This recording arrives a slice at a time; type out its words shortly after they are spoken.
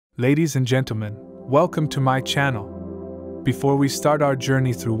Ladies and gentlemen, welcome to my channel. Before we start our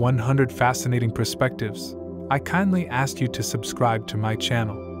journey through 100 fascinating perspectives, I kindly ask you to subscribe to my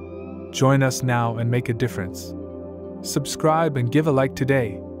channel. Join us now and make a difference. Subscribe and give a like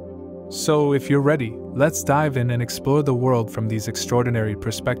today. So if you're ready, let's dive in and explore the world from these extraordinary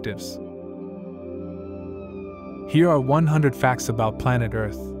perspectives. Here are 100 facts about planet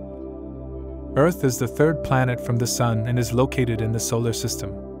Earth. Earth is the third planet from the Sun and is located in the solar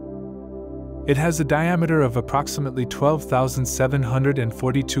system. It has a diameter of approximately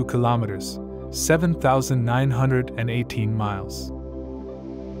 12,742 kilometers, 7,918 miles.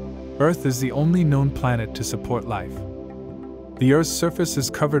 Earth is the only known planet to support life. The Earth's surface is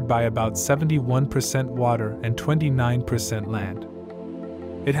covered by about 71% water and 29% land.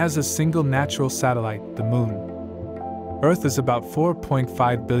 It has a single natural satellite, the Moon. Earth is about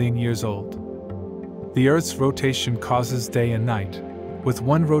 4.5 billion years old. The Earth's rotation causes day and night, with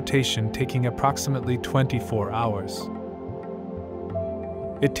one rotation taking approximately 24 hours.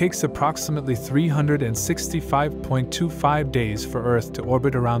 It takes approximately 365.25 days for Earth to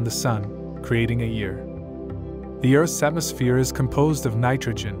orbit around the Sun, creating a year. The Earth's atmosphere is composed of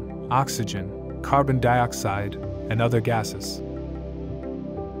nitrogen, oxygen, carbon dioxide, and other gases.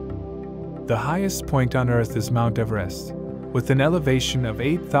 The highest point on Earth is Mount Everest, with an elevation of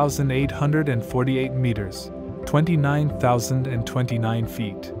 8,848 meters, 29,029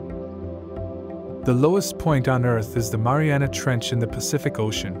 feet. The lowest point on Earth is the Mariana Trench in the Pacific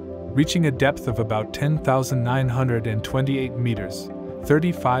Ocean, reaching a depth of about 10,928 meters,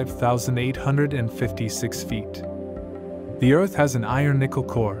 35,856 feet. The Earth has an iron-nickel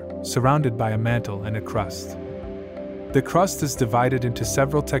core, surrounded by a mantle and a crust. The crust is divided into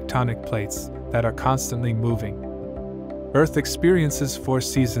several tectonic plates that are constantly moving. Earth experiences 4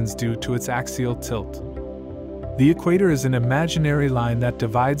 seasons due to its axial tilt. The equator is an imaginary line that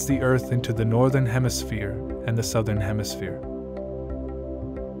divides the Earth into the northern hemisphere and the southern hemisphere.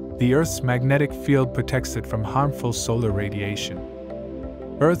 The Earth's magnetic field protects it from harmful solar radiation.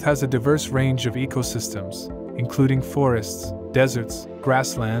 Earth has a diverse range of ecosystems, including forests, deserts,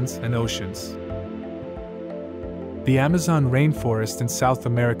 grasslands, and oceans. The Amazon rainforest in South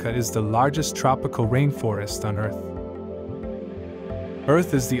America is the largest tropical rainforest on Earth.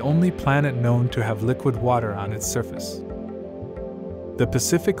 Earth is the only planet known to have liquid water on its surface. The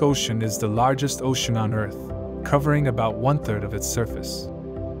Pacific Ocean is the largest ocean on Earth, covering about 1/3 of its surface.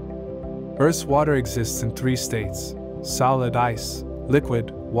 Earth's water exists in 3 states: solid ice, liquid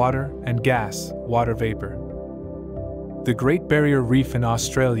water, and gas, water vapor. The Great Barrier Reef in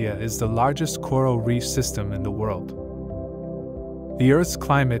Australia is the largest coral reef system in the world. The Earth's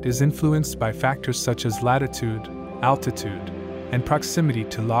climate is influenced by factors such as latitude, altitude, and proximity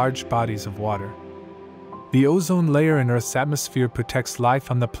to large bodies of water. The ozone layer in Earth's atmosphere protects life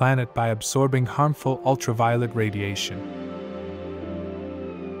on the planet by absorbing harmful ultraviolet radiation.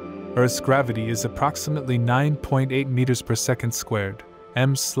 Earth's gravity is approximately 9.8 meters per second squared,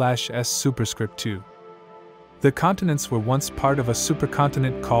 m/s superscript 2. The continents were once part of a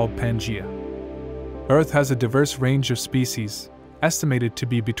supercontinent called Pangaea. Earth has a diverse range of species, estimated to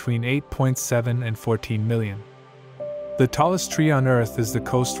be between 8.7 and 14 million. The tallest tree on Earth is the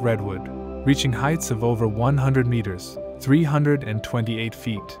coast redwood, reaching heights of over 100 meters, 328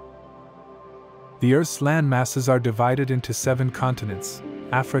 feet. The Earth's land masses are divided into 7 continents: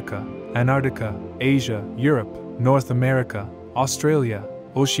 Africa, Antarctica, Asia, Europe, North America, Australia,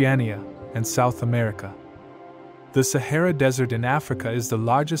 Oceania, and South America. The Sahara Desert in Africa is the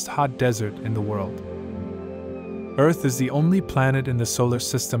largest hot desert in the world. Earth is the only planet in the solar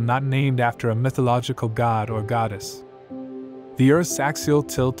system not named after a mythological god or goddess. The Earth's axial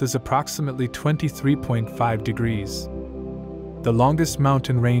tilt is approximately 23.5 degrees. The longest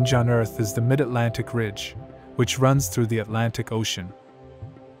mountain range on Earth is the Mid-Atlantic Ridge, which runs through the Atlantic Ocean.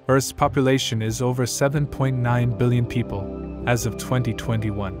 Earth's population is over 7.9 billion people, as of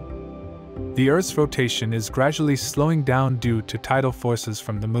 2021. The Earth's rotation is gradually slowing down due to tidal forces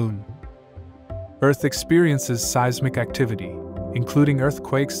from the Moon. Earth experiences seismic activity, including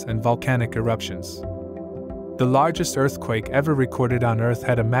earthquakes and volcanic eruptions. The largest earthquake ever recorded on Earth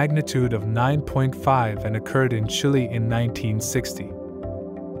had a magnitude of 9.5 and occurred in Chile in 1960.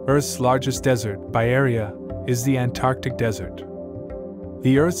 Earth's largest desert, by area, is the Antarctic Desert.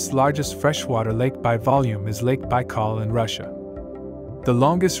 The Earth's largest freshwater lake by volume is Lake Baikal in Russia. The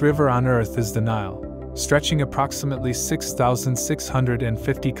longest river on Earth is the Nile, stretching approximately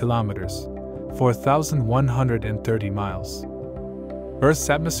 6,650 kilometers, 4,130 miles. Earth's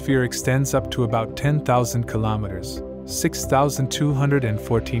atmosphere extends up to about 10,000 kilometers,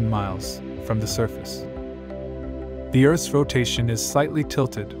 6,214 miles, from the surface. The Earth's rotation is slightly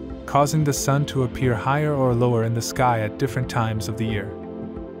tilted, causing the sun to appear higher or lower in the sky at different times of the year.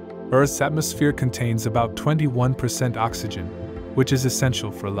 Earth's atmosphere contains about 21% oxygen, which is essential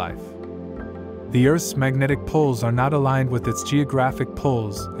for life. The Earth's magnetic poles are not aligned with its geographic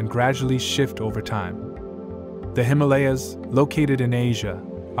poles and gradually shift over time. The Himalayas, located in Asia,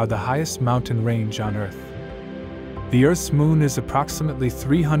 are the highest mountain range on Earth. The Earth's moon is approximately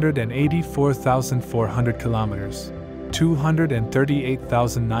 384,400 kilometers,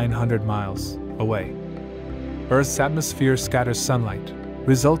 238,900 miles, away. Earth's atmosphere scatters sunlight,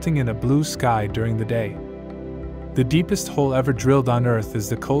 resulting in a blue sky during the day. The deepest hole ever drilled on Earth is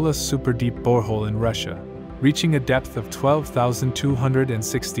the Kola Super Deep Borehole in Russia, reaching a depth of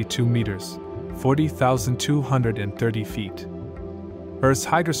 12,262 meters, 40,230 feet. Earth's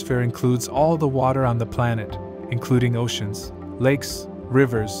hydrosphere includes all the water on the planet, including oceans, lakes,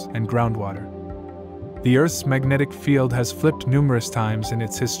 rivers, and groundwater. The Earth's magnetic field has flipped numerous times in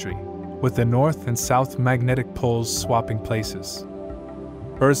its history, with the north and south magnetic poles swapping places.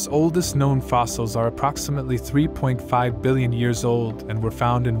 Earth's oldest known fossils are approximately 3.5 billion years old and were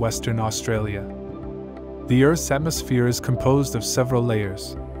found in Western Australia. The Earth's atmosphere is composed of several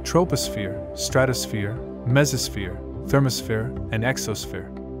layers: troposphere, stratosphere, mesosphere, thermosphere, and exosphere.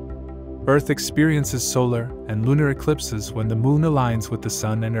 Earth experiences solar and lunar eclipses when the moon aligns with the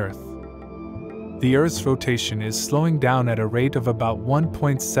sun and Earth. The Earth's rotation is slowing down at a rate of about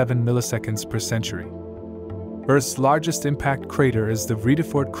 1.7 milliseconds per century. Earth's largest impact crater is the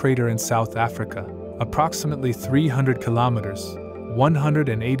Vredefort crater in South Africa, approximately 300 kilometers,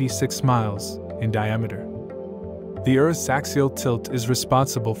 186 miles, in diameter. The Earth's axial tilt is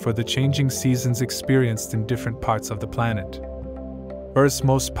responsible for the changing seasons experienced in different parts of the planet. Earth's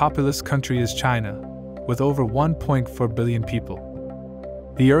most populous country is China, with over 1.4 billion people.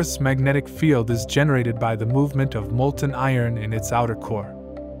 The Earth's magnetic field is generated by the movement of molten iron in its outer core.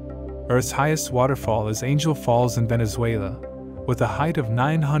 Earth's highest waterfall is Angel Falls in Venezuela, with a height of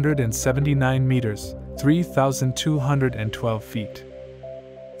 979 meters, 3,212 feet.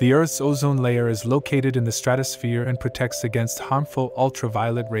 The Earth's ozone layer is located in the stratosphere and protects against harmful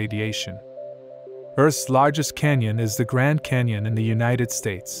ultraviolet radiation. Earth's largest canyon is the Grand Canyon in the United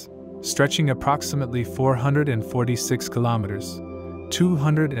States, stretching approximately 446 kilometers,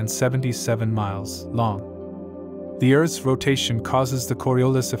 277 miles, long. The Earth's rotation causes the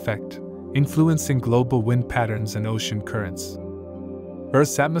Coriolis effect, influencing global wind patterns and ocean currents.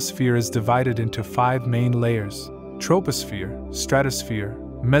 Earth's atmosphere is divided into 5 main layers: troposphere, stratosphere,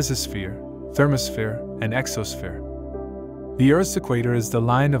 mesosphere, thermosphere, and exosphere. The Earth's equator is the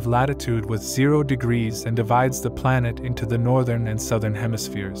line of latitude with 0 degrees and divides the planet into the northern and southern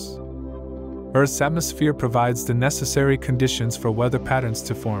hemispheres. Earth's atmosphere provides the necessary conditions for weather patterns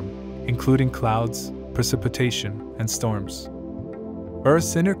to form, including clouds, precipitation, and storms.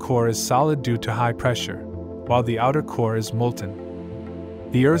 Earth's inner core is solid due to high pressure, while the outer core is molten.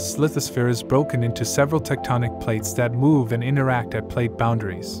 The Earth's lithosphere is broken into several tectonic plates that move and interact at plate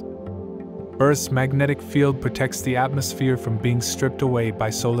boundaries. Earth's magnetic field protects the atmosphere from being stripped away by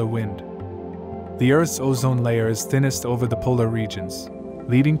solar wind. The Earth's ozone layer is thinnest over the polar regions,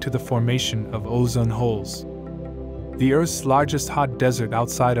 leading to the formation of ozone holes. The Earth's largest hot desert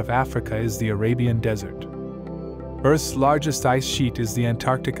outside of Africa is the Arabian Desert. Earth's largest ice sheet is the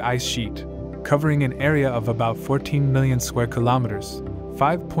Antarctic ice sheet, covering an area of about 14 million square kilometers,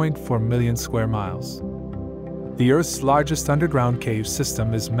 5.4 million square miles. The Earth's largest underground cave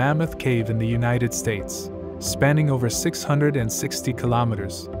system is Mammoth Cave in the United States, spanning over 660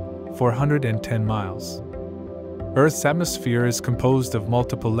 kilometers, 410 miles. Earth's atmosphere is composed of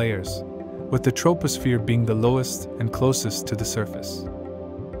multiple layers, with the troposphere being the lowest and closest to the surface.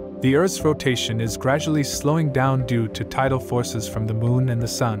 The Earth's rotation is gradually slowing down due to tidal forces from the Moon and the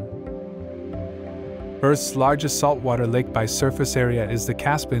Sun. Earth's largest saltwater lake by surface area is the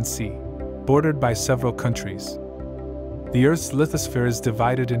Caspian Sea, bordered by several countries. The Earth's lithosphere is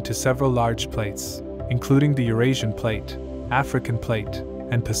divided into several large plates, including the Eurasian Plate, African Plate,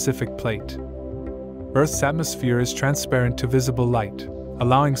 and Pacific Plate. Earth's atmosphere is transparent to visible light,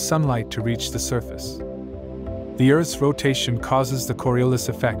 allowing sunlight to reach the surface. The Earth's rotation causes the Coriolis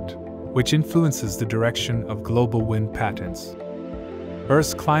effect, which influences the direction of global wind patterns.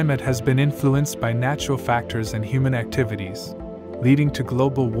 Earth's climate has been influenced by natural factors and human activities, leading to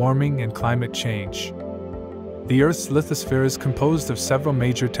global warming and climate change. The Earth's lithosphere is composed of several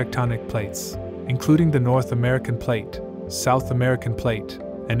major tectonic plates, including the North American Plate, South American Plate,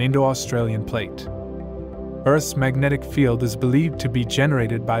 and Indo-Australian Plate. Earth's magnetic field is believed to be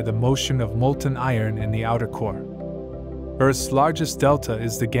generated by the motion of molten iron in the outer core. Earth's largest delta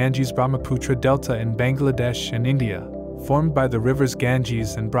is the Ganges-Brahmaputra Delta in Bangladesh and India, formed by the rivers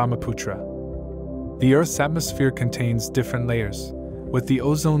Ganges and Brahmaputra. The Earth's atmosphere contains different layers, with the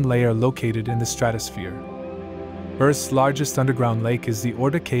ozone layer located in the stratosphere. Earth's largest underground lake is the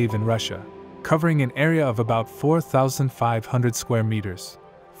Orda Cave in Russia, covering an area of about 4,500 square meters,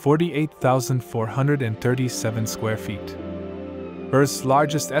 48,437 square feet. Earth's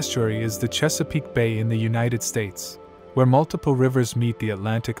largest estuary is the Chesapeake Bay in the United States, where multiple rivers meet the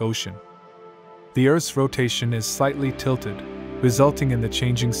Atlantic Ocean. The Earth's rotation is slightly tilted, resulting in the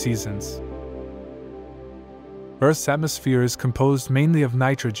changing seasons. Earth's atmosphere is composed mainly of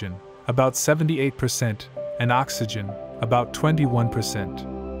nitrogen, about 78%, and oxygen, about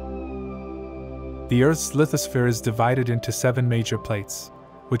 21%. The Earth's lithosphere is divided into 7 major plates,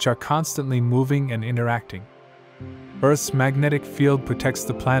 which are constantly moving and interacting. Earth's magnetic field protects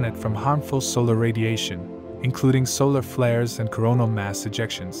the planet from harmful solar radiation, including solar flares and coronal mass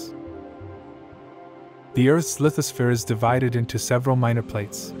ejections. The Earth's lithosphere is divided into several minor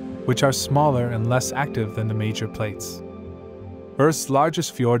plates, which are smaller and less active than the major plates. Earth's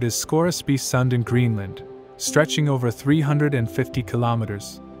largest fjord is Scoresby Sund in Greenland, stretching over 350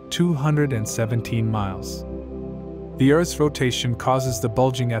 kilometers, 217 miles. The Earth's rotation causes the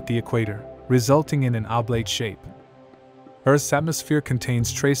bulging at the equator, resulting in an oblate shape. Earth's atmosphere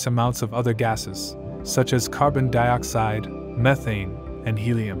contains trace amounts of other gases, such as carbon dioxide, methane, and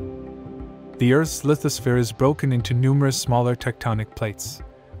helium. The Earth's lithosphere is broken into numerous smaller tectonic plates,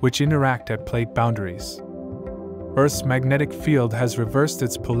 which interact at plate boundaries. Earth's magnetic field has reversed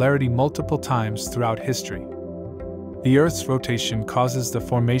its polarity multiple times throughout history. The Earth's rotation causes the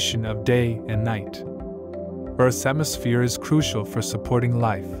formation of day and night. Earth's atmosphere is crucial for supporting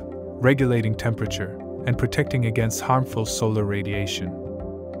life, regulating temperature, and protecting against harmful solar radiation.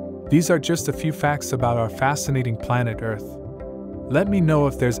 These are just a few facts about our fascinating planet Earth. Let me know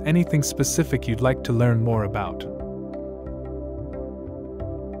if there's anything specific you'd like to learn more about.